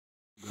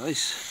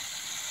Guys,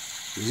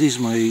 this is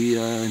my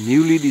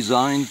newly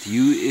designed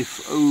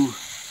UFO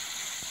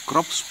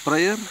crop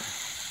sprayer.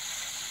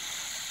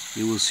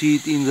 You will see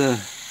it in the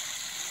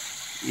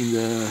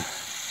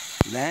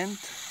land,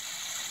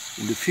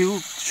 in the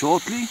field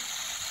shortly.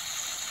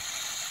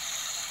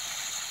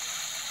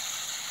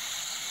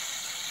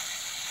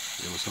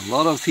 There was a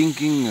lot of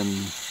thinking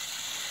and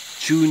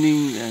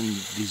tuning and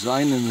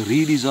design and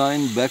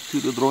redesign, back to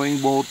the drawing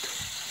board.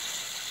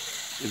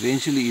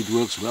 Eventually it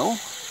works well.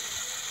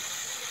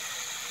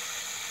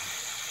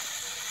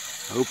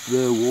 Hope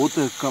the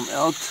water come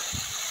out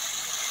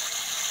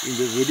in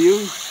the video.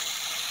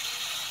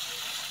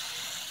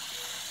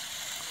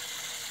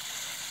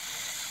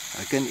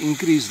 I can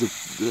increase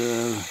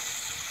the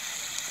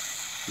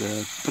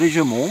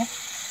pressure more,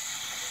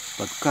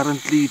 but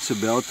currently it's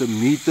about a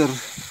meter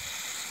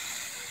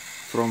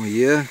from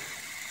here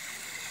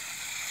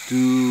to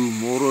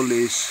more or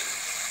less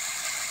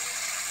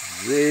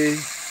there.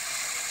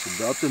 It's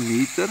about a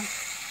meter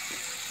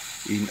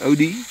in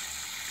OD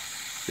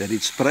that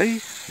it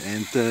spray,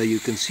 and you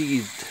can see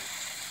it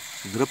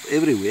drip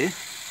everywhere.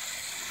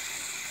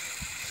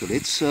 So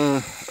let's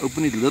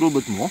open it a little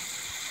bit more.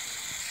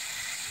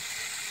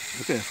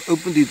 Okay, I've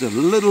opened it a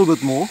little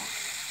bit more.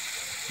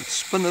 It's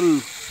spin a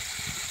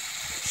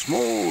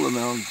small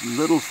amount, a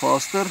little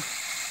faster,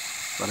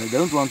 but I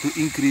don't want to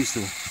increase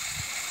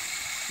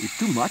it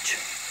too much,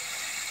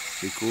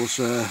 because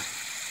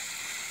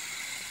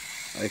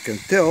I can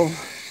tell.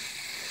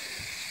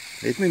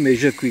 Let me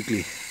measure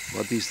quickly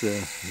what is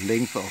the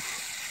length of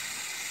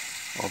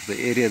the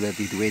area that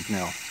it wet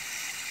now.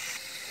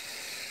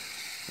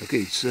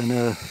 Okay, it's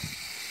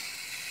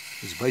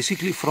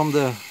basically from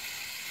the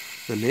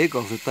leg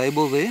of the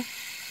table there.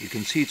 You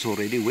can see it's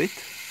already wet,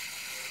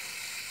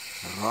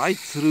 right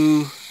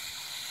through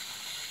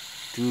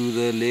to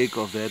the leg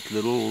of that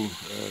little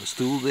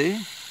stool there,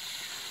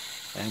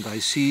 and I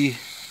see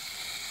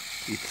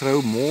it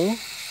throw more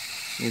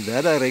in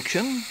that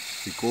direction,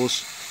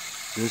 because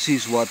this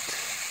is where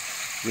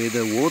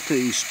the water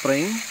is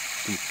spraying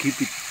to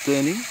keep it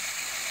turning.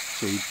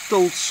 So it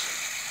tilts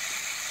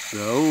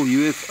the whole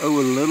UFO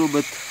a little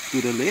bit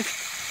to the left,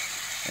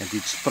 and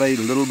it sprayed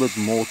a little bit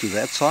more to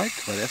that side,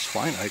 but that's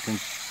fine. I can,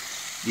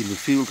 in the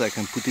field, I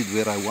can put it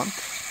where I want.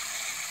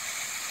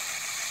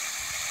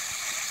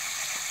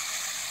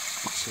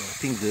 So I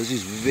think this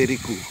is very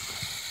cool.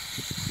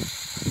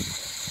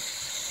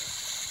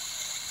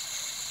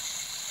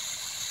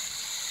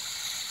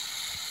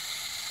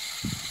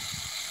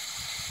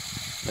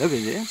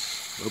 Okay,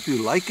 gents, hope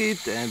you like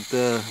it, and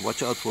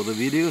watch out for the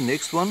video,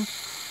 next one,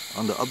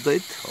 on the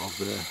update of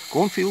the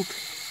cornfield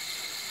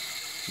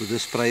with the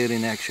sprayer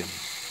in action.